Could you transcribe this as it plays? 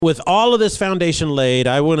With all of this foundation laid,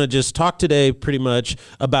 I want to just talk today pretty much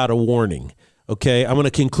about a warning, okay? I'm going to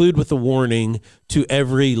conclude with a warning to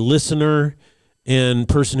every listener and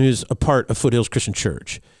person who's a part of Foothills Christian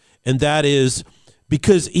Church. And that is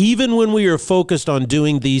because even when we are focused on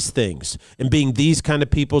doing these things and being these kind of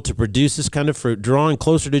people to produce this kind of fruit, drawing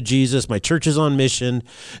closer to Jesus, my church is on mission,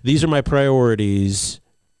 these are my priorities,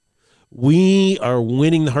 we are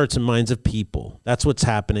winning the hearts and minds of people. That's what's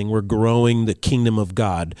happening. We're growing the kingdom of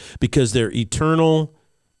God because their eternal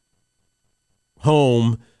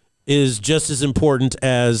home is just as important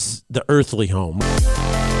as the earthly home.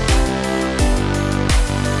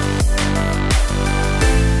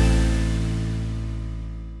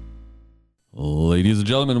 Ladies and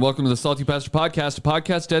gentlemen, welcome to the Salty Pastor Podcast, a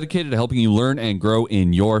podcast dedicated to helping you learn and grow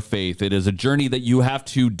in your faith. It is a journey that you have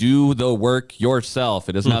to do the work yourself.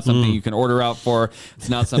 It is not something you can order out for. It's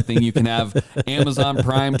not something you can have Amazon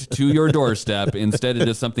primed to your doorstep. Instead, it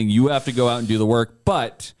is something you have to go out and do the work,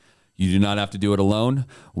 but you do not have to do it alone.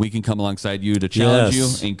 We can come alongside you to challenge you,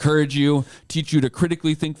 encourage you, teach you to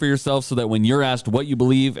critically think for yourself so that when you're asked what you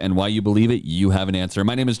believe and why you believe it, you have an answer.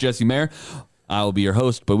 My name is Jesse Mayer. I will be your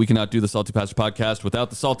host, but we cannot do the Salty Pastor Podcast without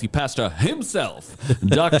the Salty Pastor himself,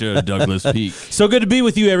 Dr. Douglas Peak. So good to be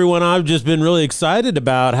with you, everyone. I've just been really excited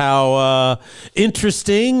about how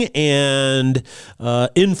interesting and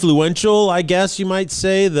influential, I guess you might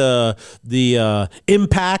say, the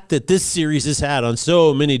impact that this series has had on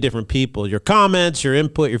so many different people. Your comments, your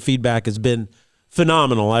input, your feedback has been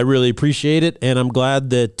phenomenal. I really appreciate it, and I'm glad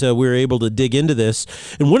that we're able to dig into this.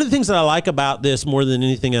 And one of the things that I like about this more than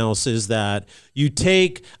anything else is that you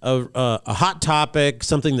take a hot topic,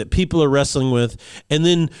 something that people are wrestling with, and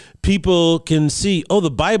then people can see, oh,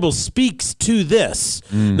 the Bible speaks to this.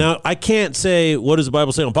 Now, I can't say, what does the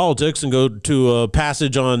Bible say on politics, and go to a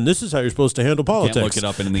passage on this is how you're supposed to handle politics. Can't look it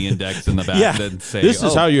up in the index in the back and say, this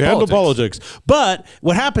is how you handle politics. But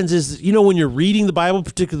what happens is, you know, when you're reading the Bible,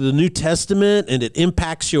 particularly the New Testament, and it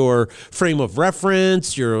impacts your frame of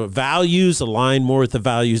reference, your values align more with the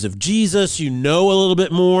values of Jesus, you know a little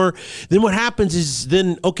bit more, then what happens is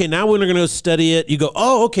then, okay, now when we're going to study it, you go,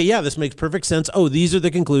 oh, okay, yeah, this makes perfect sense. Oh, these are the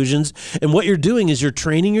conclusions. And what you're doing is you're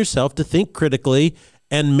training yourself to think critically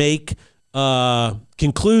and make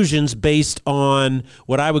conclusions based on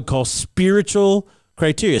what I would call spiritual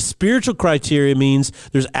criteria. Spiritual criteria means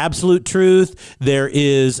there's absolute truth. There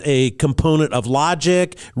is a component of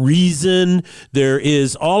logic, reason. There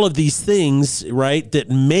is all of these things, right, that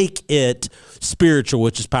make it spiritual,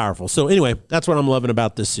 which is powerful. So anyway, that's what I'm loving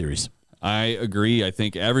about this series. I agree. I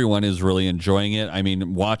think everyone is really enjoying it. I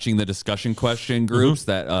mean, watching the discussion question groups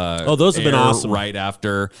that those have been awesome right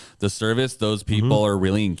after the service. Those people are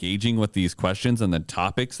really engaging with these questions and the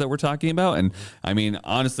topics that we're talking about. And I mean,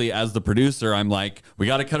 honestly, as the producer, I'm like, we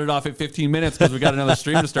got to cut it off at 15 minutes because we got another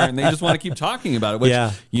stream to start, and they just want to keep talking about it,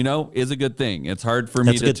 which you know is a good thing. It's hard for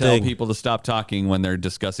me to tell people to stop talking when they're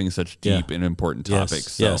discussing such deep and important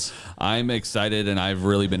topics. So I'm excited, and I've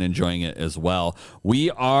really been enjoying it as well.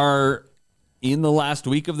 We are in the last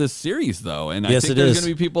week of this series, though, and I think there's going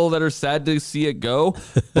to be people that are sad to see it go,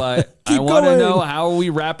 but I want to know, how are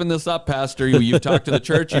we wrapping this up, Pastor? You've talked to the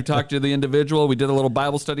church, you talked to the individual, we did a little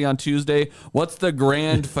Bible study on Tuesday. What's the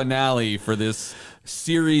grand finale for this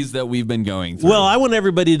series that we've been going through? Well, I want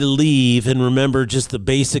everybody to leave and remember just the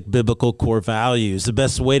basic biblical core values. The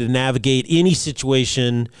best way to navigate any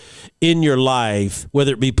situation in your life,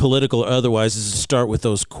 whether it be political or otherwise, is to start with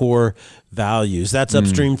those core values. That's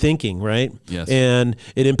upstream thinking, right? Yes. And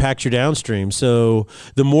it impacts your downstream. So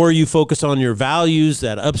the more you focus on your values,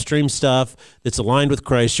 that upstream stuff that's aligned with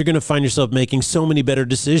Christ, you're going to find yourself making so many better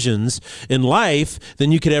decisions in life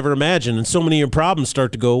than you could ever imagine. And so many of your problems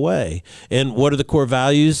start to go away. And what are the core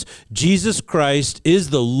values? Jesus Christ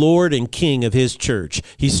is the Lord and King of his church.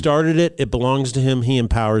 He started it. It belongs to him. He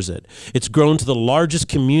empowers it. It's grown to the largest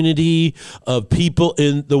community of people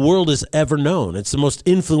in the world has ever known. It's the most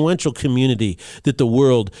influential community that the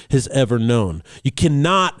world has ever known. You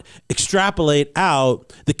cannot extrapolate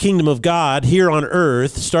out the kingdom of God here on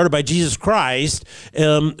earth, started by Jesus Christ,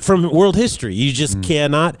 from world history. You just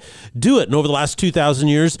cannot do it. And over the last 2,000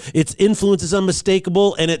 years, its influence is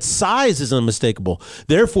unmistakable and its size is unmistakable.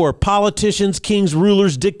 Therefore, politicians, kings,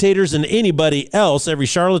 rulers, dictators, and anybody else, every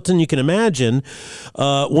charlatan you can imagine,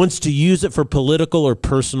 wants to use it for political or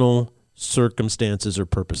personal circumstances or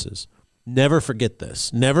purposes. Never forget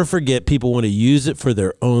this. Never forget people want to use it for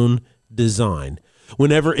their own design.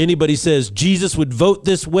 Whenever anybody says Jesus would vote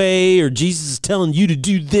this way, or Jesus is telling you to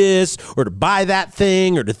do this or to buy that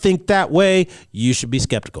thing or to think that way, you should be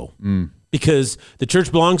skeptical. Because the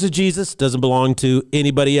church belongs to Jesus, doesn't belong to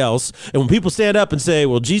anybody else. And when people stand up and say,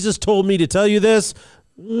 well, Jesus told me to tell you this,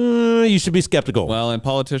 You should be skeptical. Well, and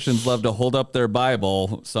politicians love to hold up their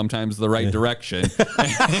Bible, sometimes the right direction,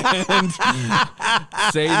 and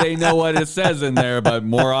say they know what it says in there, but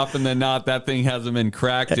more often than not, that thing hasn't been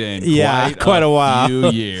cracked in quite a while. Few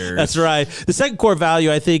years. That's right. The second core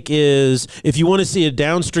value, I think, is if you want to see a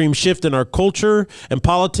downstream shift in our culture and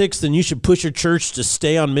politics, then you should push your church to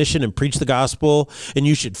stay on mission and preach the gospel, and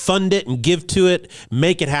you should fund it and give to it,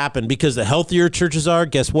 make it happen, because the healthier churches are,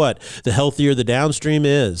 guess what? The healthier the downstream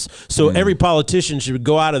is. So every politician should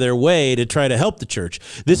go out of their way to try to help the church.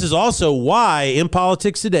 This is also why in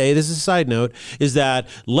politics today, this is a side note, is that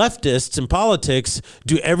leftists in politics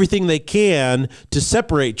do everything they can to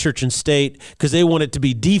separate church and state because they want it to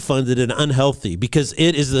be defunded and unhealthy, because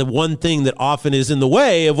it is the one thing that often is in the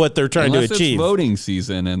way of what they're trying to achieve. It's voting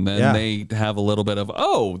season, and then they have a little bit of,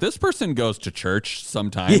 oh, this person goes to church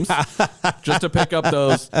sometimes just to pick up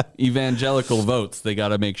those evangelical votes. They got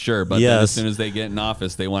to make sure. But then as soon as they get in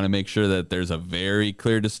office, they want to make sure that there's a very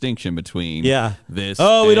clear distinction between this.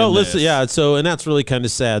 Oh, we don't this. listen. Yeah. So, and that's really kind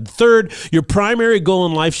of sad. Third, your primary goal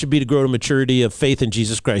in life should be to grow to maturity of faith in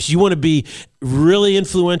Jesus Christ. You want to be really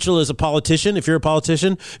influential as a politician. If you're a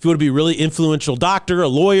politician, if you want to be a really influential doctor, a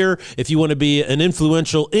lawyer, if you want to be an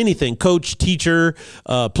influential anything, coach, teacher,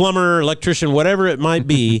 plumber, electrician, whatever it might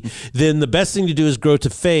be, then the best thing to do is grow to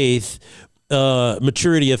faith.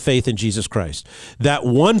 Maturity of faith in Jesus Christ. That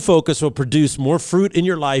one focus will produce more fruit in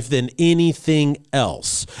your life than anything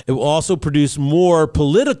else. It will also produce more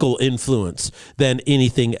political influence than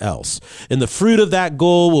anything else. And the fruit of that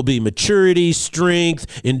goal will be maturity,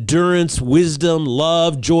 strength, endurance, wisdom,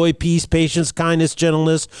 love, joy, peace, patience, kindness,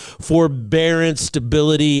 gentleness, forbearance,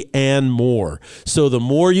 stability, and more. So the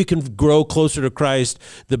more you can grow closer to Christ,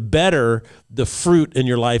 the better the fruit in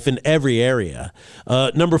your life in every area.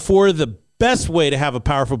 Number 4, the best way to have a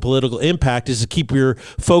powerful political impact is to keep your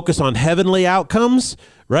focus on heavenly outcomes,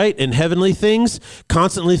 right? And heavenly things.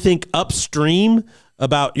 Constantly think upstream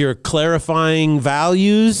about your clarifying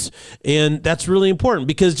values. And that's really important,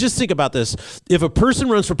 because just think about this. If a person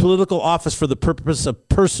runs for political office for the purpose of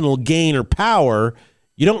personal gain or power,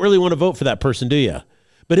 you don't really want to vote for that person, do you?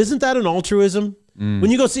 But isn't that an altruism? When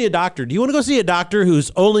you go see a doctor, do you want to go see a doctor who's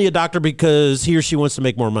only a doctor because he or she wants to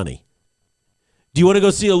make more money? Do you want to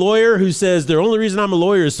go see a lawyer who says the only reason I'm a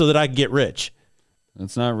lawyer is so that I can get rich?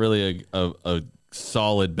 That's not really a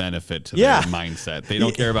solid benefit to their mindset. They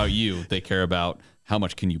don't care about you. They care about how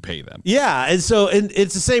much can you pay them. Yeah, and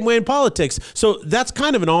it's the same way in politics. So that's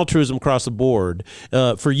kind of an altruism across the board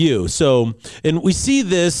for you. So, and we see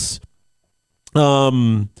this, as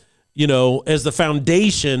the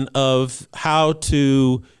foundation of how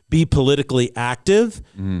to be politically active.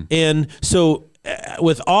 And so,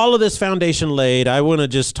 with all of this foundation laid, I want to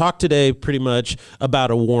just talk today pretty much about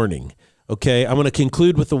a warning, okay? I'm going to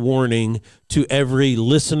conclude with a warning to every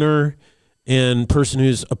listener and person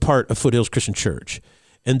who's a part of Foothills Christian Church.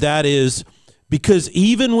 And that is because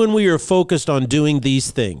even when we are focused on doing these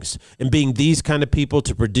things and being these kind of people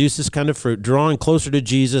to produce this kind of fruit, drawing closer to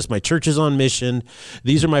Jesus, my church is on mission,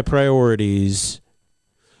 these are my priorities,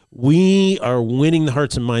 we are winning the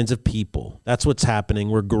hearts and minds of people. That's what's happening.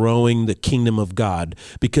 We're growing the kingdom of God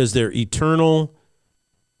because their eternal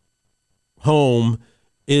home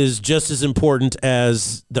is just as important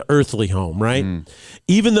as the earthly home, right?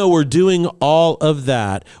 Even though we're doing all of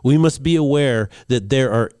that, we must be aware that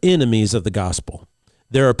there are enemies of the gospel.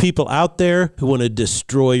 There are people out there who want to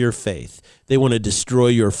destroy your faith. They want to destroy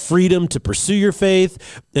your freedom to pursue your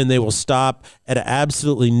faith, and they will stop at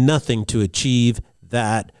absolutely nothing to achieve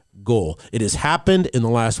that goal. It has happened in the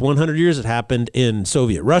last 100 years. It happened in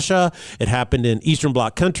Soviet Russia. It happened in Eastern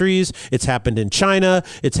Bloc countries. It's happened in China.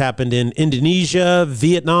 It's happened in Indonesia,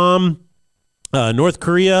 Vietnam, North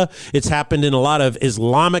Korea. It's happened in a lot of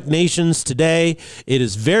Islamic nations today. It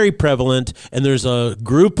is very prevalent, and there's a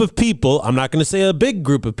group of people, I'm not going to say a big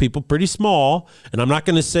group of people, pretty small, and I'm not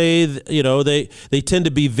going to say, they tend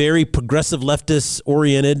to be very progressive leftist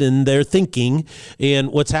oriented in their thinking,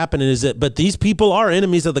 and what's happening is but these people are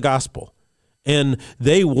enemies of the gospel, and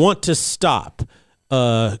they want to stop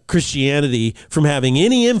Christianity from having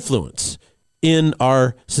any influence in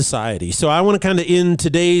our society. So I want to kind of end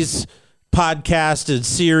today's podcast and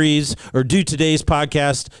series, or do today's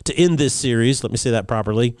podcast to end this series, let me say that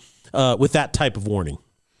properly, with that type of warning.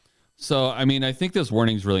 So, I think this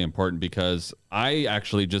warning is really important because I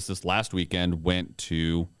actually just this last weekend went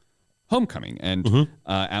to homecoming, and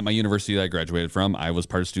at my university that I graduated from, I was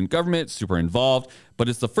part of student government, super involved, but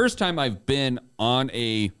it's the first time I've been on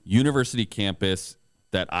a university campus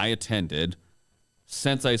that I attended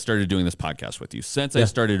since I started doing this podcast with you, since I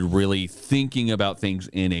started really thinking about things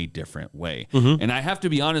in a different way. And I have to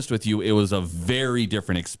be honest with you, it was a very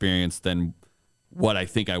different experience than what I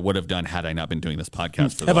think I would have done had I not been doing this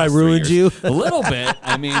podcast for the Have I last 3 ruined years. you? A little bit.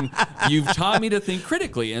 I mean, you've taught me to think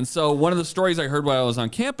critically. And so one of the stories I heard while I was on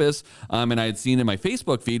campus, and I had seen in my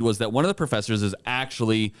Facebook feed, was that one of the professors has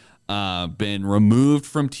actually been removed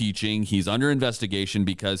from teaching. He's under investigation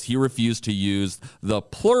because he refused to use the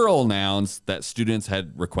plural nouns that students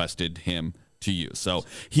had requested him to use. So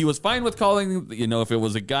he was fine with calling, if it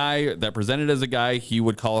was a guy that presented as a guy, he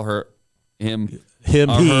would call him, he,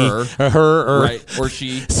 her, or her, or right, or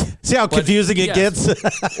she. See how confusing it gets?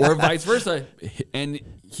 Or vice versa. And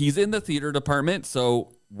he's in the theater department,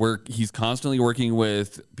 so he's constantly working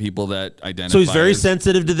with people that identify. So he's very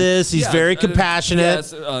sensitive to this. He's very compassionate.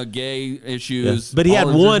 Yes, gay issues. Yeah. But he had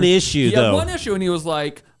one issue, He had one issue, and he was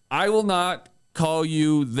like, I will not call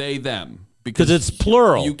you they, them. Because it's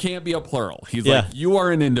plural. You can't be a plural. He's like, you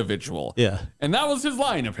are an individual. Yeah. And that was his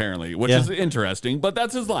line, apparently, which is interesting, but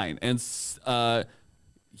that's his line. And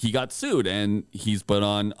he got sued, and he's put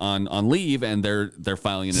on leave, and they're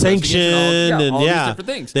filing an sanction investigation, all these different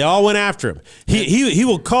things. They all went after him. He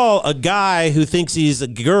will call a guy who thinks he's a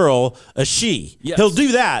girl a she. Yes. He'll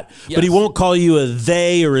do that, but he won't call you a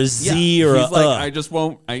they or a z or he's a. Like, I just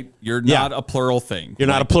won't. You're not a plural thing. You're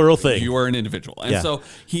not a plural thing. You are an individual, and so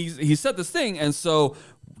he said this thing, and so.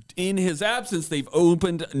 In his absence, they've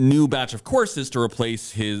opened a new batch of courses to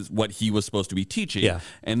replace what he was supposed to be teaching. Yeah.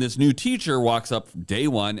 And this new teacher walks up day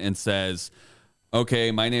one and says,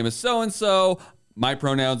 okay, my name is so-and-so. My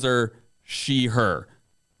pronouns are she, her.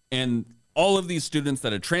 And all of these students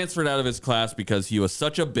that had transferred out of his class because he was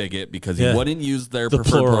such a bigot, because he wouldn't use their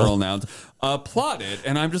preferred plural nouns, applauded.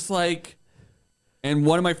 And I'm just like, and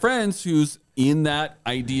one of my friends who's in that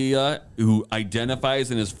idea, who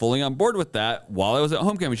identifies and is fully on board with that, while I was at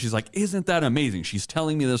homecoming, she's like, isn't that amazing? She's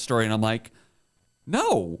telling me this story, and I'm like,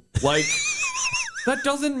 no, like, that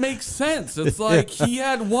doesn't make sense. It's like he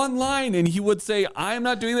had one line, and he would say, I'm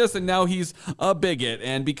not doing this, and now he's a bigot,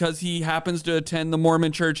 and because he happens to attend the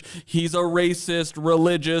Mormon church, he's a racist,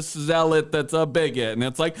 religious zealot that's a bigot. And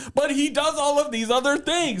it's like, but he does all of these other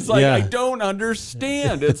things. Like, I don't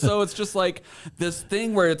understand. And so it's just like this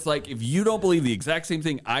thing where it's like, if you don't believe the exact same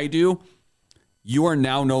thing I do, you are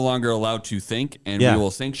now no longer allowed to think, and we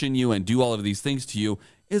will sanction you and do all of these things to you,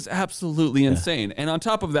 is absolutely insane. And on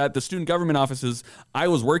top of that, the student government offices I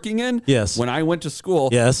was working in, when I went to school,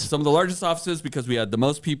 some of the largest offices, because we had the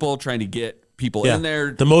most people trying to get people in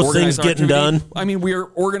there. The most things getting done. I mean, we are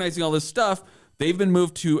organizing all this stuff. They've been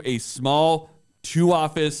moved to a small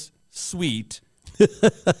 2-office suite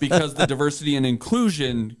because the diversity and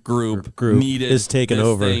inclusion group needed is taken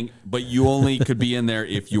over. Thing, but you only could be in there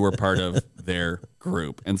if you were part of their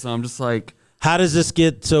group. And so I'm just like, how does this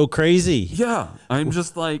get so crazy? Yeah, I'm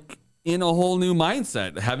just like in a whole new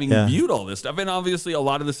mindset, having viewed all this stuff. And obviously, a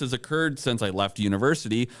lot of this has occurred since I left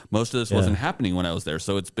university. Most of this wasn't happening when I was there.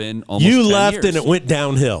 So it's been almost 10 left years. And it went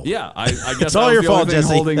downhill. Yeah, I guess it's all your fault,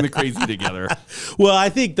 Jesse. Holding the crazy together. Well, I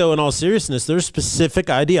think, though, in all seriousness, there's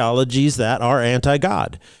specific ideologies that are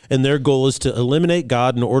anti-God. And their goal is to eliminate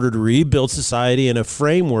God in order to rebuild society in a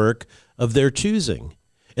framework of their choosing.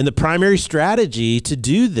 And the primary strategy to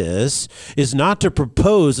do this is not to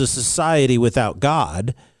propose a society without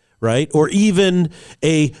God, right? Or even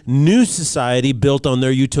a new society built on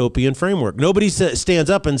their utopian framework. Nobody stands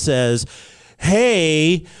up and says,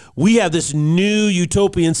 hey, we have this new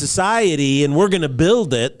utopian society and we're going to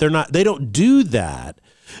build it. They don't do that.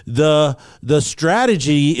 The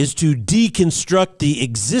strategy is to deconstruct the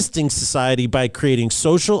existing society by creating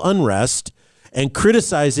social unrest and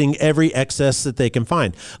criticizing every excess that they can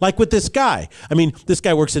find. Like with this guy. I mean, this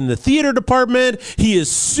guy works in the theater department. He is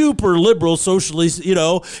super liberal socially,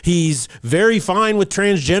 he's very fine with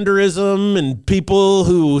transgenderism and people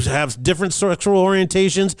who have different sexual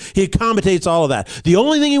orientations. He accommodates all of that. The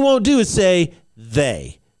only thing he won't do is say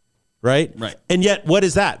they, right? Right. And yet, what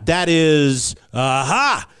is that? That is,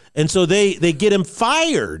 And so they get him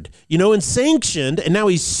fired, and sanctioned, and now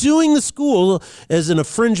he's suing the school as an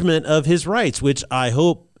infringement of his rights, which I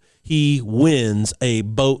hope he wins a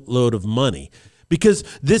boatload of money. Because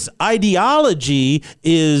this ideology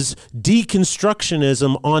is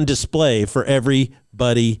deconstructionism on display for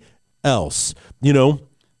everybody else,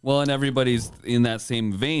 Well, and everybody's in that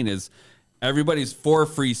same vein is everybody's for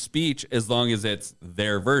free speech as long as it's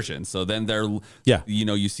their version. So then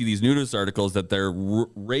you see these news articles that they're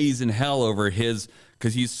raising hell over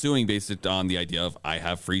because he's suing based on the idea of I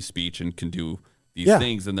have free speech and can do these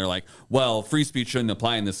things. And they're like, well, free speech shouldn't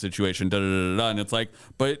apply in this situation. And it's like,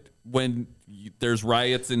 but when there's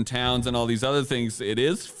riots in towns and all these other things, it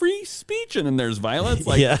is free speech, and then there's violence.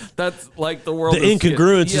 Like that's like the world. The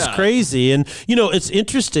incongruence is crazy. And, it's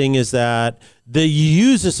interesting is that you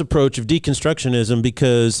use this approach of deconstructionism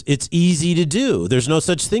because it's easy to do. There's no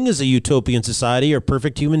such thing as a utopian society or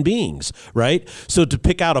perfect human beings, right? So to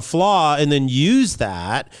pick out a flaw and then use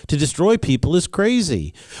that to destroy people is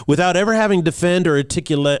crazy without ever having to defend or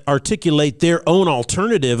articulate their own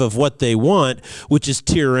alternative of what they want, which is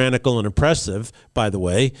tyrannical and oppressive, by the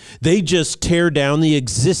way. They just tear down the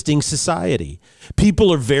existing society.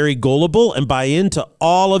 People are very gullible and buy into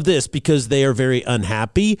all of this because they are very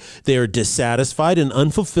unhappy, they are dissatisfied and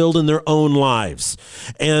unfulfilled in their own lives.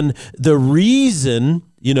 And the reason,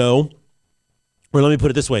 or let me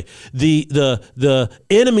put it this way, the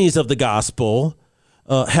enemies of the gospel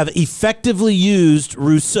have effectively used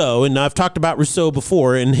Rousseau, and I've talked about Rousseau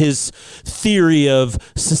before in his theory of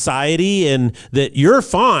society, and that you're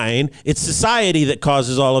fine, it's society that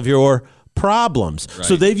causes all of your problems. Right.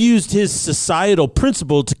 So they've used his societal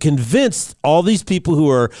principle to convince all these people who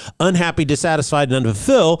are unhappy, dissatisfied, and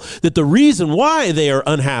unfulfilled that the reason why they are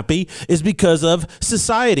unhappy is because of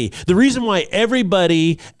society. The reason why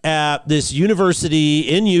everybody at this university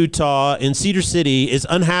in Utah, in Cedar City, is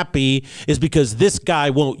unhappy is because this guy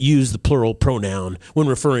won't use the plural pronoun when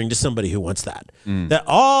referring to somebody who wants that. That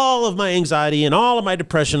all of my anxiety and all of my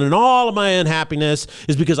depression and all of my unhappiness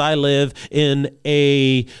is because I live in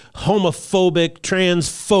a homophobic,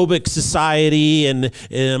 transphobic society, and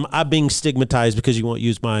I'm being stigmatized because you won't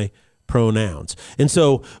use my pronouns. And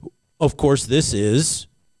so, of course, this is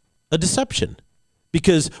a deception,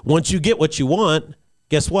 because once you get what you want,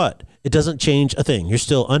 guess what? It doesn't change a thing. You're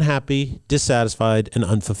still unhappy, dissatisfied, and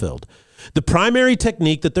unfulfilled. The primary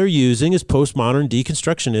technique that they're using is postmodern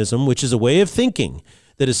deconstructionism, which is a way of thinking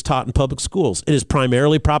that is taught in public schools. It is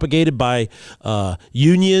primarily propagated by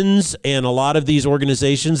unions and a lot of these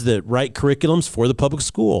organizations that write curriculums for the public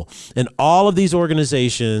school. And all of these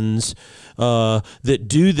organizations that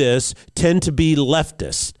do this tend to be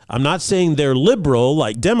leftist. I'm not saying they're liberal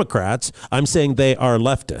like Democrats. I'm saying they are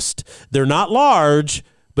leftist. They're not large,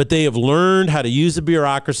 but they have learned how to use the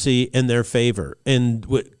bureaucracy in their favor. And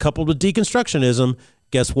coupled with deconstructionism,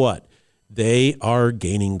 guess what? They are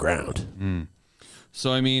gaining ground.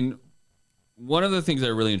 So, I mean, one of the things I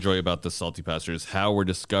really enjoy about the Salty Pastor is how we're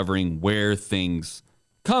discovering where things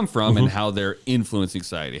come from and how they're influencing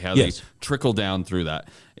society, how they trickle down through that.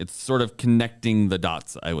 It's sort of connecting the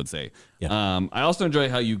dots, I would say. I also enjoy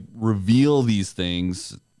how you reveal these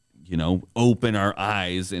things, open our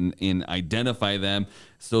eyes and identify them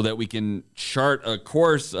so that we can chart a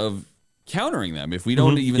course of countering them. If we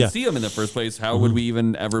don't even see them in the first place, how would we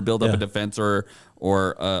even ever build up a defense or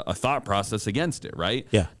a thought process against it, right?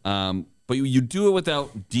 But you do it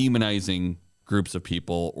without demonizing groups of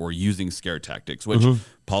people or using scare tactics, which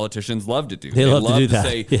politicians love to do. They love to do that.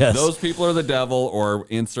 Say, those people are the devil, or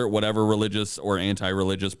insert whatever religious or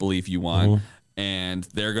anti-religious belief you want, and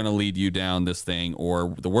they're going to lead you down this thing,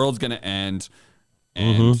 or the world's going to end.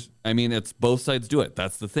 And I mean, it's both sides do it.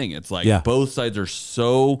 That's the thing. It's like both sides are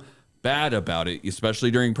so bad about it, especially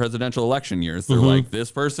during presidential election years. They're like, this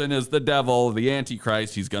person is the devil, the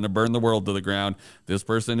Antichrist. He's going to burn the world to the ground. This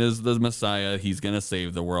person is the Messiah. He's going to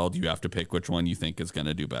save the world. You have to pick which one you think is going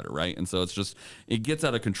to do better, right? And so it's just, it gets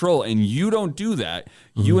out of control. And you don't do that.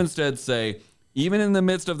 You instead say, even in the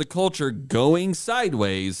midst of the culture going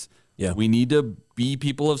sideways, we need to be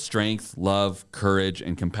people of strength, love, courage,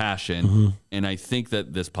 and compassion. And I think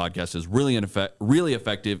that this podcast is really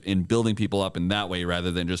effective in building people up in that way, rather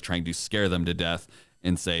than just trying to scare them to death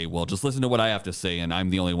and say, well, just listen to what I have to say, and I'm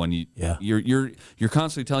the only one. You're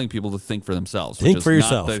constantly telling people to think for themselves. Think for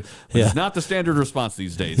yourself. Which is not the standard response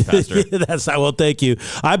these days, Pastor. Well, thank you.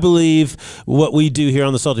 I believe what we do here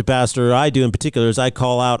on the Salty Pastor, I do in particular, is I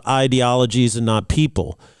call out ideologies and not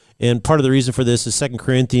people. And part of the reason for this is 2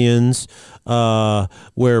 Corinthians,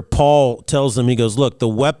 where Paul tells them, he goes, look, the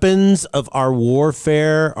weapons of our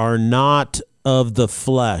warfare are not of the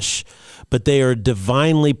flesh, but they are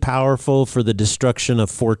divinely powerful for the destruction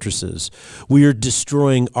of fortresses. We are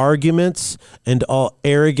destroying arguments and all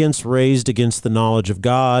arrogance raised against the knowledge of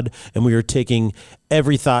God, and we are taking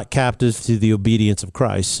every thought captive to the obedience of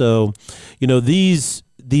Christ. So, these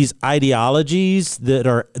ideologies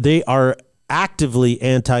they are actively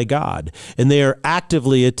anti-God, and they are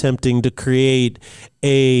actively attempting to create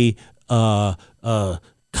a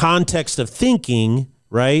context of thinking,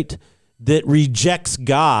 right, that rejects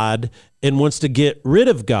God and wants to get rid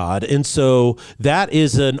of God. And so that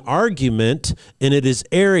is an argument, and it is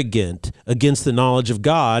arrogant against the knowledge of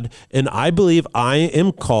God. And I believe I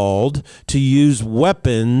am called to use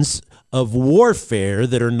weapons of warfare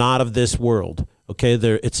that are not of this world. Okay,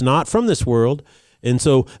 it's not from this world. And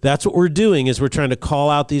so that's what we're doing, is we're trying to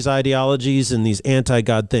call out these ideologies and these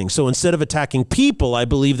anti-God things. So instead of attacking people, I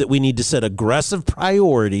believe that we need to set aggressive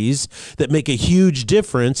priorities that make a huge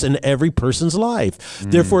difference in every person's life.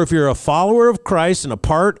 Therefore, if you're a follower of Christ and a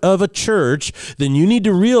part of a church, then you need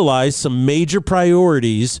to realize some major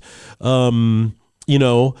priorities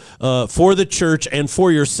for the church and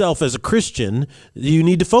for yourself as a Christian, you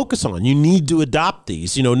need to focus on. You need to adopt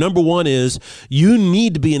these. Number one is you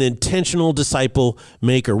need to be an intentional disciple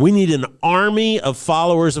maker. We need an army of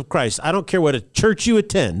followers of Christ. I don't care what a church you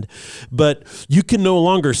attend, but you can no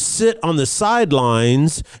longer sit on the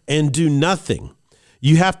sidelines and do nothing.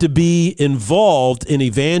 You have to be involved in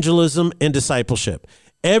evangelism and discipleship.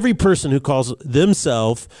 Every person who calls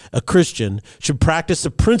themselves a Christian should practice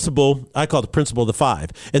a principle, I call it the principle of the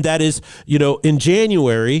five. And that is, in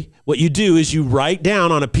January, what you do is you write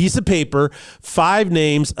down on a piece of paper 5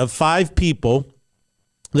 names of 5 people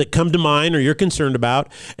that come to mind or you're concerned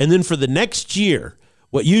about. And then for the next year,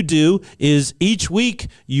 what you do is each week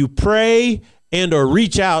you pray and or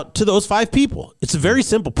reach out to those 5 people. It's a very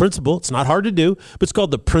simple principle. It's not hard to do, but it's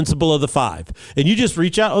called the principle of the 5. And you just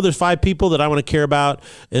reach out, there's 5 people that I want to care about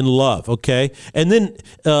and love, okay? And then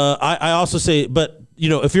I also say, but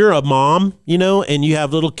if you're a mom, and you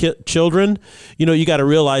have little children, you got to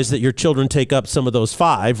realize that your children take up some of those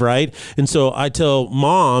 5, right? And so I tell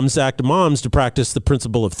active moms to practice the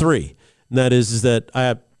principle of 3. And that is that I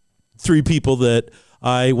have 3 people that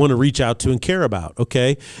I want to reach out to and care about,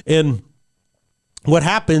 okay? And what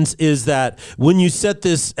happens is that when you set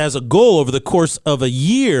this as a goal over the course of a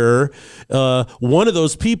year, one of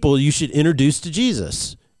those people you should introduce to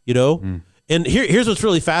Jesus, And here's what's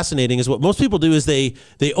really fascinating is what most people do is they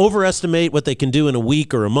overestimate what they can do in a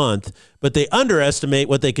week or a month, but they underestimate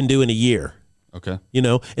what they can do in a year. Okay.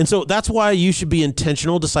 And so that's why you should be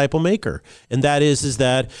intentional disciple maker. And that is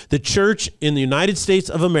that the church in the United States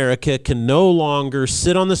of America can no longer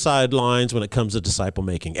sit on the sidelines when it comes to disciple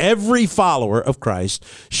making. Every follower of Christ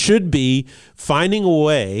should be finding a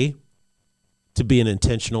way to be an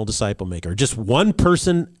intentional disciple maker, just one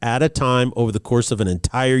person at a time over the course of an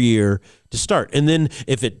entire year to start. And then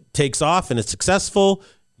if it takes off and it's successful,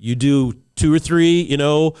 you do 2 or 3,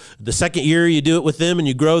 the second year you do it with them and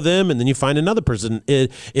you grow them and then you find another person.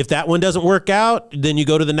 If that one doesn't work out, then you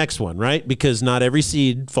go to the next one, right? Because not every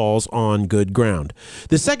seed falls on good ground.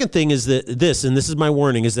 The second thing is that this is my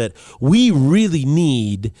warning, is that we really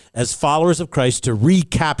need, as followers of Christ, to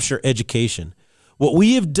recapture education. What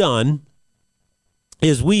we have done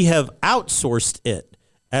is we have outsourced it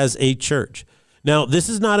as a church. Now, this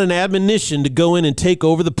is not an admonition to go in and take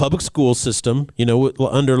over the public school system,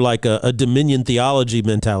 under like a dominion theology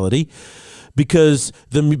mentality, because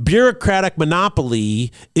the bureaucratic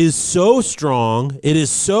monopoly is so strong, it is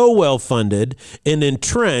so well funded and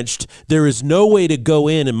entrenched, there is no way to go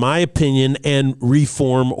in my opinion, and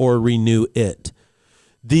reform or renew it.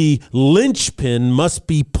 The linchpin must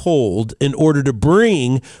be pulled in order to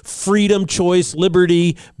bring freedom, choice,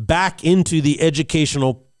 liberty back into the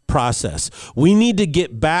educational process. We need to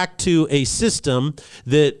get back to a system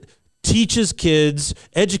that teaches kids,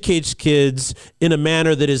 educates kids in a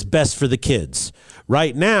manner that is best for the kids.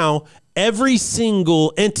 Right now, every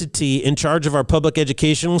single entity in charge of our public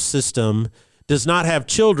educational system does not have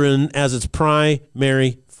children as its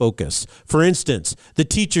primary focus. For instance, the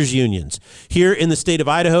teachers' unions. Here in the state of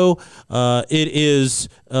Idaho, it is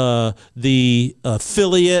the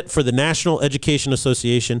affiliate for the National Education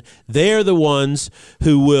Association. They're the ones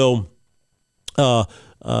who will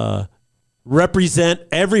represent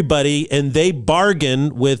everybody, and they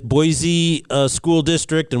bargain with Boise School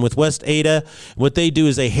District and with West Ada. What they do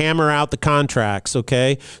is they hammer out the contracts,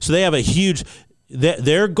 okay? So they have a huge...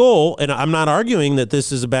 Their goal, and I'm not arguing that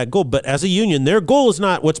this is a bad goal, but as a union, their goal is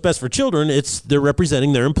not what's best for children. It's they're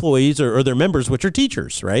representing their employees or their members, which are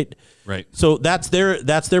teachers, right? Right. So that's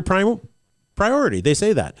their prime priority. They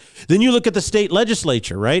say that. Then you look at the state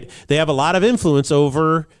legislature, right? They have a lot of influence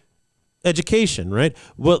over education, right?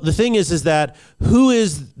 Well, the thing is that who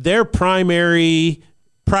is their primary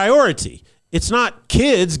priority? It's not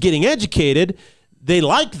kids getting educated. They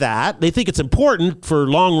like that. They think it's important for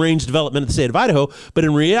long-range development of the state of Idaho, but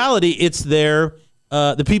in reality, it's the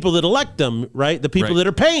people that elect them, right? The people that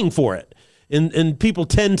are paying for it. And people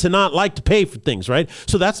tend to not like to pay for things, right?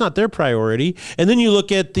 So that's not their priority. And then you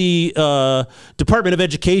look at the Department of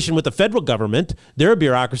Education with the federal government. They're a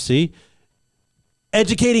bureaucracy.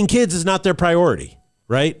 Educating kids is not their priority,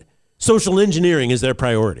 right? Social engineering is their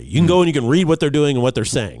priority. You can go and you can read what they're doing and what they're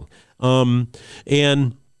saying.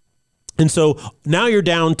 And so now you're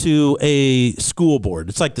down to a school board.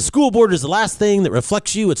 It's like the school board is the last thing that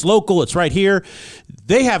reflects you. It's local. It's right here.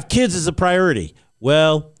 They have kids as a priority.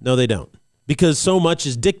 Well, no, they don't, because so much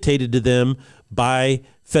is dictated to them by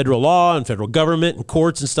federal law and federal government and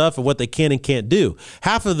courts and stuff of what they can and can't do.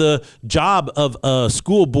 Half of the job of a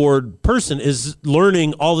school board person is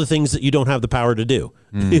learning all the things that you don't have the power to do.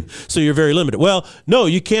 So you're very limited. Well, no,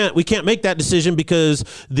 you can't. We can't make that decision because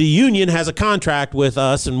the union has a contract with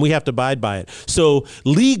us and we have to abide by it. So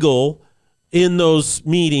legal in those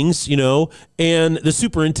meetings, and the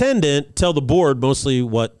superintendent tell the board mostly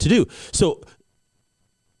what to do. So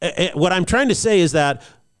what I'm trying to say is that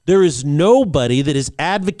there is nobody that is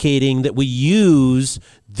advocating that we use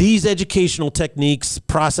these educational techniques,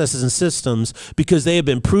 processes, and systems because they have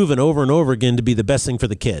been proven over and over again to be the best thing for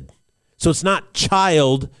the kid. So it's not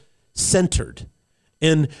child-centered.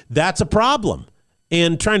 And that's a problem.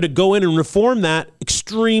 And trying to go in and reform that,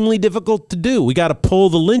 extremely difficult to do. We got to pull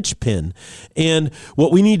the linchpin. And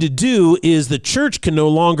what we need to do is the church can no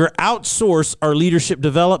longer outsource our leadership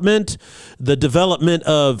development, the development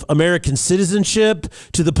of American citizenship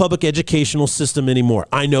to the public educational system anymore.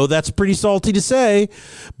 I know that's pretty salty to say,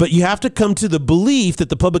 but you have to come to the belief that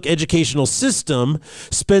the public educational system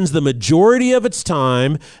spends the majority of its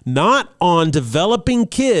time not on developing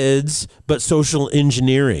kids, but social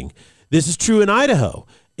engineering. This is true in Idaho.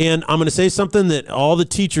 And I'm going to say something that all the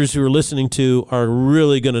teachers who are listening to are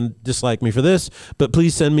really going to dislike me for this, but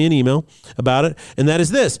please send me an email about it. And that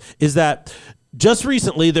is this, is that just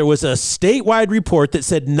recently there was a statewide report that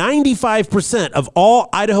said 95% of all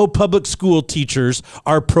Idaho public school teachers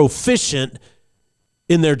are proficient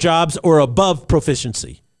in their jobs or above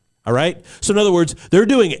proficiency. All right? So in other words, they're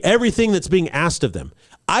doing everything that's being asked of them.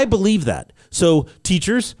 I believe that. So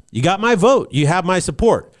teachers, you got my vote. You have my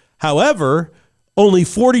support. However, only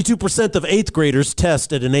 42% of 8th graders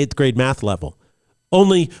test at an 8th grade math level.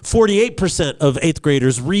 Only 48% of 8th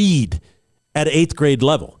graders read at 8th grade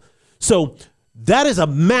level. So that is a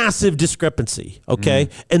massive discrepancy, okay?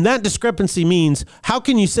 And that discrepancy means, how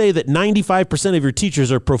can you say that 95% of your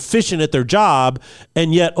teachers are proficient at their job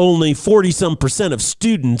and yet only 40-some% of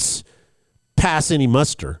students pass any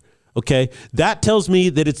muster? Okay, that tells me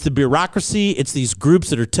that it's the bureaucracy. It's these groups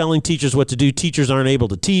that are telling teachers what to do. Teachers aren't able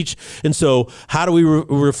to teach. And so how do we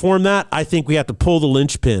reform that? I think we have to pull the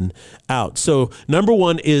linchpin out. So number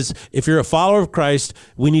one is, if you're a follower of Christ,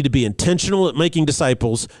 we need to be intentional at making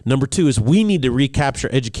disciples. Number two is we need to recapture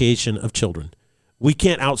education of children. We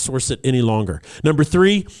can't outsource it any longer. Number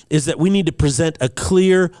three is that we need to present a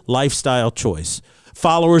clear lifestyle choice.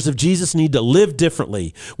 Followers of Jesus need to live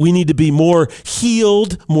differently. We need to be more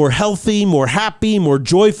healed, more healthy, more happy, more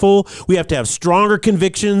joyful. We have to have stronger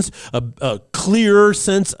convictions, a clearer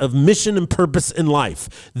sense of mission and purpose in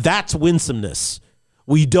life. That's winsomeness.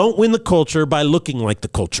 We don't win the culture by looking like the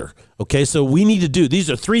culture. Okay, so we need to do, these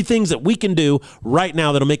are three things that we can do right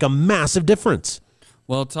now that'll make a massive difference.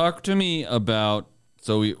 Well, talk to me about,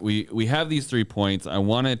 so we have these 3 points. I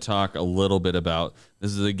want to talk a little bit about,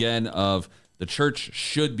 this is again of, the church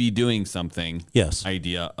should be doing something. Yes.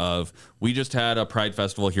 Idea of, we just had a Pride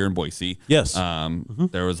Festival here in Boise. Yes.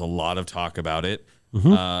 There was a lot of talk about it.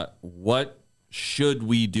 What should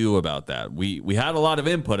we do about that? We had a lot of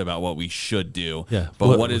input about what we should do. Yeah.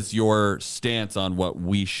 But what is your stance on what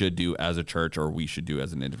we should do as a church or we should do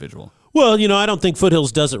as an individual? Well, I don't think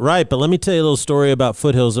Foothills does it right, but let me tell you a little story about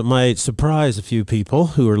Foothills that might surprise a few people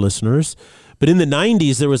who are listeners. But in the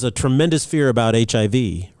 90s, there was a tremendous fear about HIV,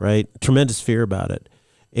 right? Tremendous fear about it.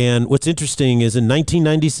 And what's interesting is in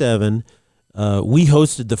 1997, we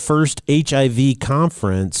hosted the first HIV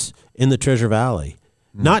conference in the Treasure Valley.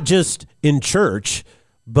 Not just in church,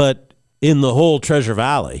 but in the whole Treasure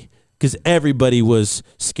Valley, because everybody was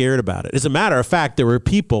scared about it. As a matter of fact, there were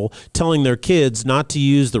people telling their kids not to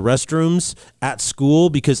use the restrooms at school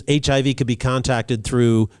because HIV could be contacted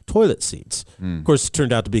through toilet seats. Of course, it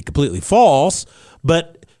turned out to be completely false,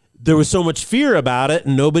 but there was so much fear about it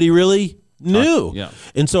and nobody really knew.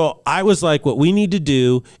 And so I was like, what we need to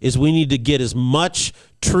do is we need to get as much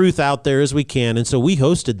truth out there as we can. And so we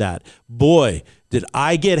hosted that. Boy, did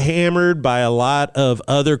I get hammered by a lot of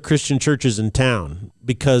other Christian churches in town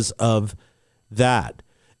because of that.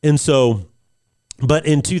 And so, but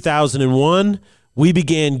in 2001, we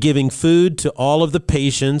began giving food to all of the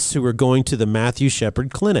patients who were going to the Matthew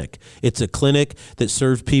Shepard Clinic. It's a clinic that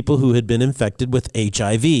serves people who had been infected with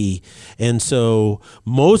HIV. And so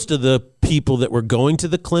most of the people that were going to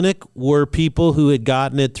the clinic were people who had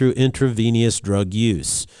gotten it through intravenous drug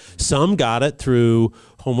use. Some got it through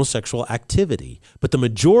homosexual activity, but the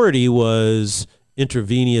majority was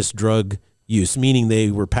intravenous drug use, meaning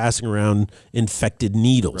they were passing around infected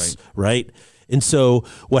needles, right? And so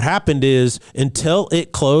what happened is until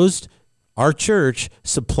it closed, our church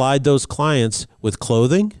supplied those clients with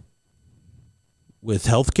clothing, with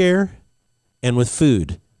health care, and with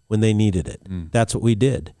food when they needed it. That's what we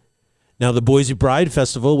did. Now, the Boise Bride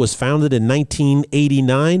Festival was founded in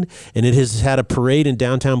 1989, and it has had a parade in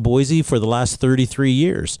downtown Boise for the last 33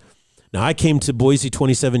 years. Now, I came to Boise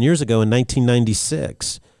 27 years ago in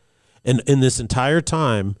 1996, and in this entire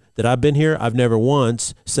time that I've been here, I've never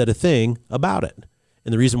once said a thing about it.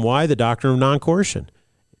 And the reason why, the doctrine of non-coercion.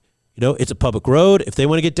 You know, it's a public road. If they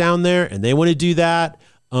want to get down there and they want to do that,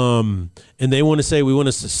 and they want to say we want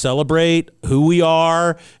to celebrate who we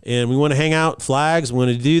are and we want to hang out flags, we want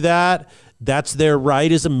to do that, that's their right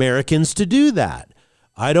as Americans to do that.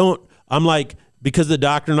 I'm like, because of the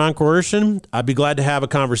doctrine of non-coercion, I'd be glad to have a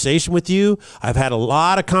conversation with you. I've had a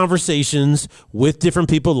lot of conversations with different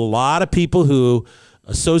people, a lot of people who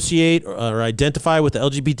associate or identify with the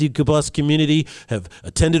LGBTQ plus community have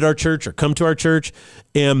attended our church or come to our church,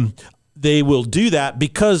 and they will do that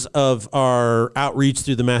because of our outreach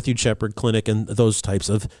through the Matthew Shepard Clinic and those types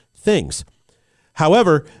of things.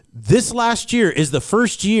 However, this last year is the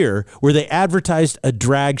first year where they advertised a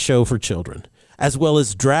drag show for children, as well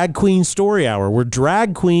as Drag Queen Story Hour, where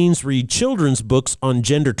drag queens read children's books on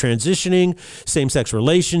gender transitioning, same-sex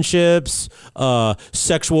relationships,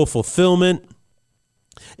 sexual fulfillment,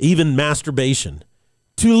 even masturbation,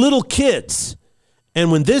 to little kids.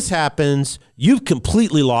 And when this happens, you've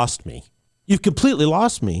completely lost me. You've completely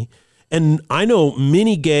lost me. And I know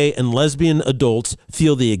many gay and lesbian adults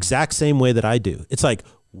feel the exact same way that I do. It's like,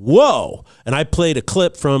 whoa. And I played a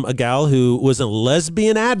clip from a gal who was a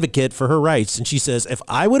lesbian advocate for her rights. And she says, if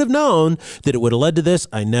I would have known that it would have led to this,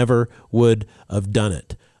 I never would have done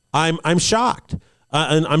it. I'm shocked.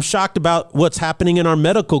 And I'm shocked about what's happening in our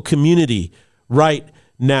medical community right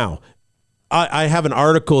now. I have an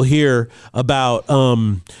article here about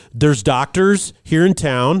there's doctors here in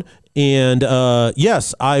town, and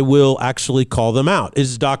yes, I will actually call them out.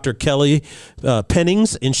 It's Dr. Kelly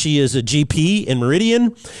Pennings, and she is a GP in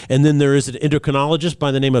Meridian, and then there is an endocrinologist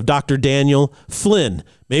by the name of Dr. Daniel Flynn.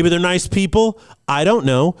 Maybe they're nice people, I don't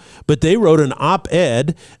know, but they wrote an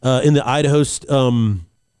op-ed in the Idaho.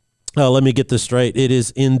 Let me get this straight. It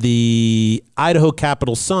is in the Idaho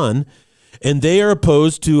Capital Sun. And they are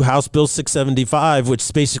opposed to House Bill 675,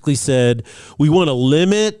 which basically said we want to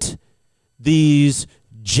limit these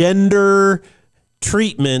gender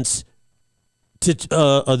treatments to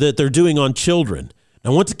that they're doing on children.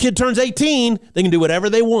 Now, once a kid turns 18, they can do whatever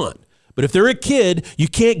they want. But if they're a kid, you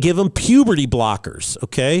can't give them puberty blockers,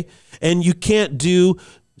 okay? And you can't do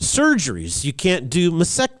surgeries. You can't do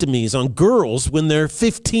mastectomies on girls when they're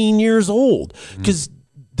 15 years old because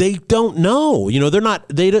they don't know, you know,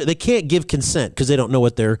 they can't give consent because they don't know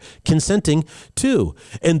what they're consenting to.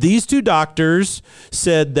 And these two doctors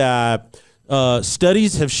said that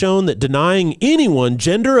studies have shown that denying anyone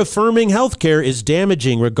gender-affirming health care is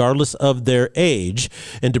damaging regardless of their age.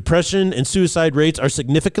 And depression and suicide rates are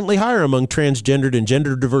significantly higher among transgendered and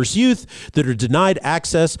gender-diverse youth that are denied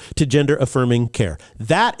access to gender-affirming care.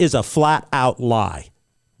 That is a flat-out lie.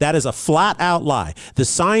 That is a flat-out lie. The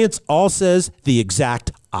science all says the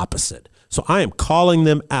exact opposite. So I am calling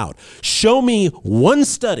them out. Show me one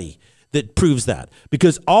study that proves that,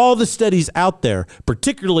 because all the studies out there,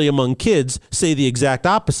 particularly among kids, say the exact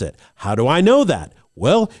opposite. How do I know that?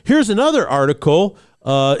 Well, here's another article.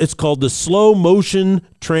 It's called The Slow Motion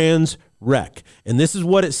Trans Wreck. And this is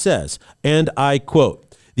what it says. And I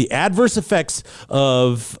quote, the adverse effects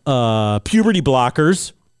of puberty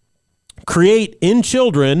blockers create in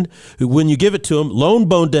children, who, when you give it to them, low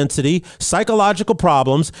bone density, psychological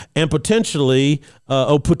problems, and potentiality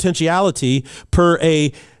per a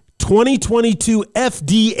 2022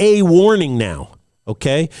 FDA warning now.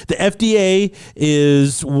 Okay, the FDA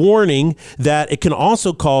is warning that it can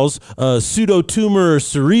also cause pseudotumor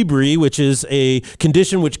cerebri, which is a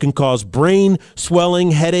condition which can cause brain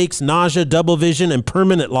swelling, headaches, nausea, double vision, and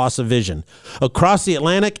permanent loss of vision. Across the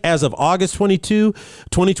Atlantic, as of August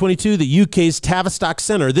 2022, the UK's Tavistock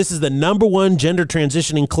Centre, this is the #1 gender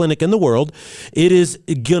transitioning clinic in the world, it is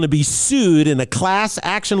going to be sued in a class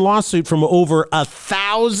action lawsuit from over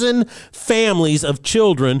 1,000 families of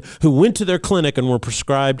children who went to their clinic and were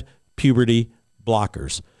prescribed puberty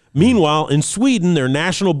blockers. Meanwhile, in Sweden, their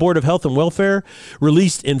National Board of Health and Welfare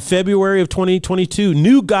released in February of 2022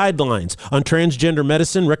 new guidelines on transgender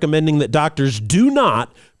medicine, recommending that doctors do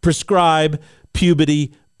not prescribe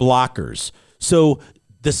puberty blockers. So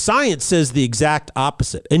the science says the exact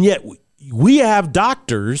opposite. And yet we have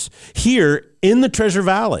doctors here in the Treasure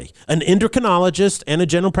Valley, an endocrinologist and a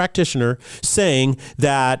general practitioner, saying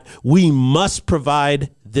that we must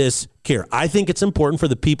provide this care. I think it's important for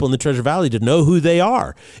the people in the Treasure Valley to know who they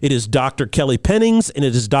are. It is Dr. Kelly Pennings and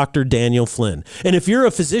it is Dr. Daniel Flynn. And if you're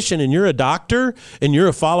a physician and you're a doctor and you're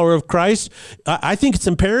a follower of Christ, I think it's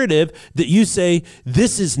imperative that you say,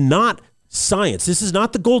 this is not science. This is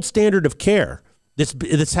not the gold standard of care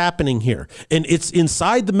that's happening here. And it's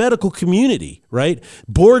inside the medical community, right?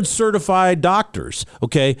 Board certified doctors,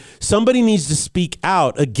 okay? Somebody needs to speak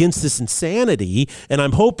out against this insanity, and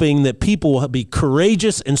I'm hoping that people will be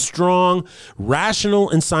courageous and strong, rational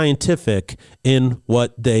and scientific in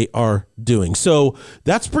what they are doing. So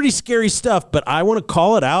that's pretty scary stuff, but I want to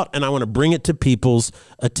call it out and I want to bring it to people's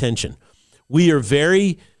attention. We are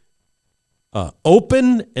very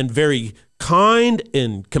open and very kind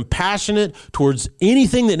and compassionate towards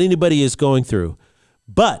anything that anybody is going through.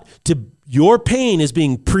 But your pain is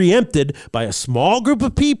being preempted by a small group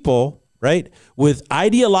of people, right, with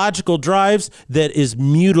ideological drives that is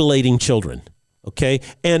mutilating children. Okay.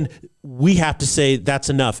 And we have to say that's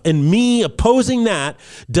enough. And me opposing that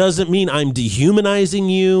doesn't mean I'm dehumanizing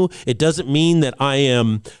you. It doesn't mean that I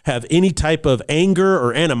have any type of anger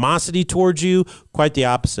or animosity towards you. Quite the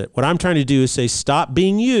opposite. What I'm trying to do is say, stop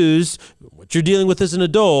being used, what you're dealing with as an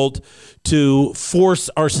adult, to force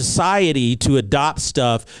our society to adopt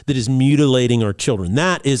stuff that is mutilating our children.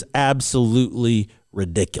 That is absolutely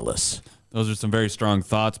ridiculous. Those are some very strong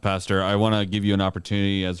thoughts, Pastor. I want to give you an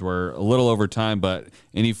opportunity as we're a little over time, but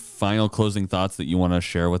any final closing thoughts that you want to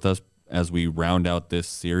share with us as we round out this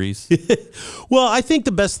series? Well, I think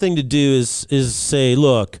the best thing to do is say,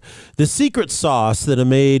 look, the secret sauce that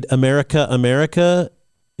made America America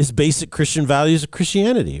is basic Christian values of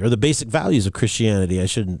Christianity, or the basic values of Christianity. I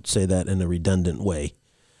shouldn't say that in a redundant way.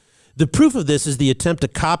 The proof of this is the attempt to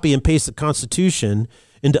copy and paste the Constitution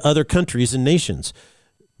into other countries and nations.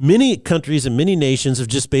 Many countries and many nations have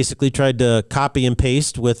just basically tried to copy and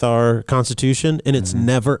paste with our Constitution, and it's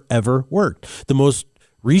never, ever worked. The most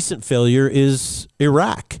recent failure is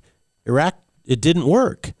Iraq. Iraq, it didn't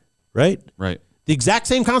work, right? Right. The exact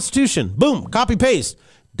same Constitution, boom, copy, paste,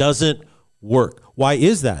 doesn't work. Why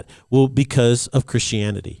is that? Well, because of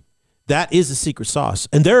Christianity. That is the secret sauce.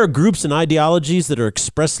 And there are groups and ideologies that are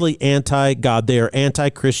expressly anti-God. They are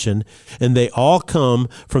anti-Christian, and they all come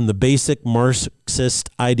from the basic Marxist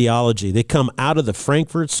ideology. They come out of the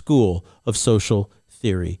Frankfurt School of Social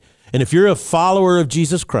Theory. And if you're a follower of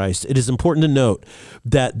Jesus Christ, it is important to note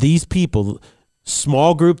that these people,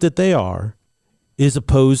 small group that they are, is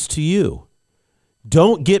opposed to you.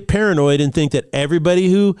 Don't get paranoid and think that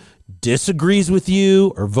everybody who disagrees with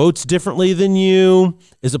you or votes differently than you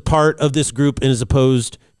is a part of this group and is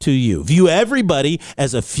opposed to you. View everybody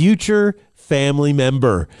as a future family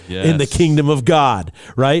member in the kingdom of God,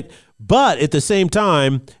 right? But at the same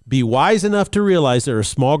time, be wise enough to realize there are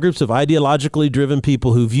small groups of ideologically driven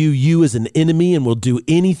people who view you as an enemy and will do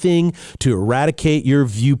anything to eradicate your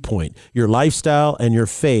viewpoint, your lifestyle, and your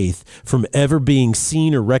faith from ever being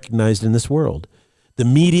seen or recognized in this world. The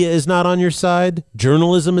media is not on your side.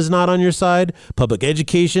 Journalism is not on your side. Public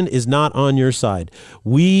education is not on your side.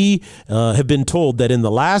 We have been told that in the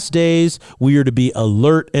last days, we are to be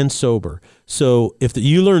alert and sober. So if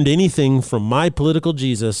you learned anything from my political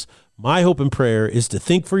Jesus, my hope and prayer is to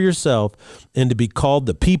think for yourself and to be called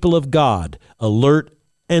the people of God, alert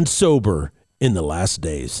and sober in the last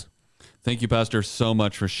days. Thank you, Pastor, so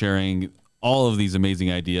much for sharing all of these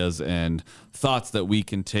amazing ideas and thoughts that we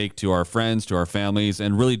can take to our friends, to our families,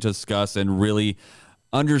 and really discuss and really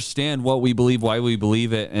understand what we believe, why we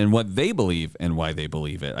believe it, and what they believe and why they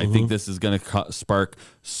believe it. I think this is going to spark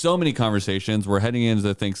so many conversations. We're heading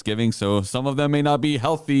into Thanksgiving, so some of them may not be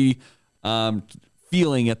healthy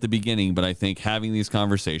feeling at the beginning, but I think having these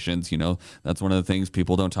conversations, that's one of the things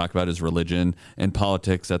people don't talk about is religion and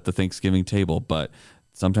politics at the Thanksgiving table, but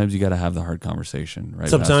sometimes you got to have the hard conversation, right?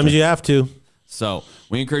 Sometimes Pastor? you have to. So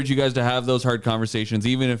we encourage you guys to have those hard conversations,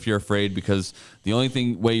 even if you're afraid, because the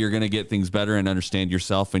only way you're going to get things better and understand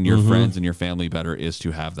yourself and your friends and your family better is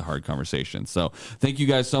to have the hard conversations. So thank you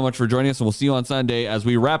guys so much for joining us, and we'll see you on Sunday as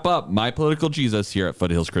we wrap up My Political Jesus here at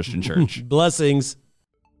Foothills Christian Church. Blessings.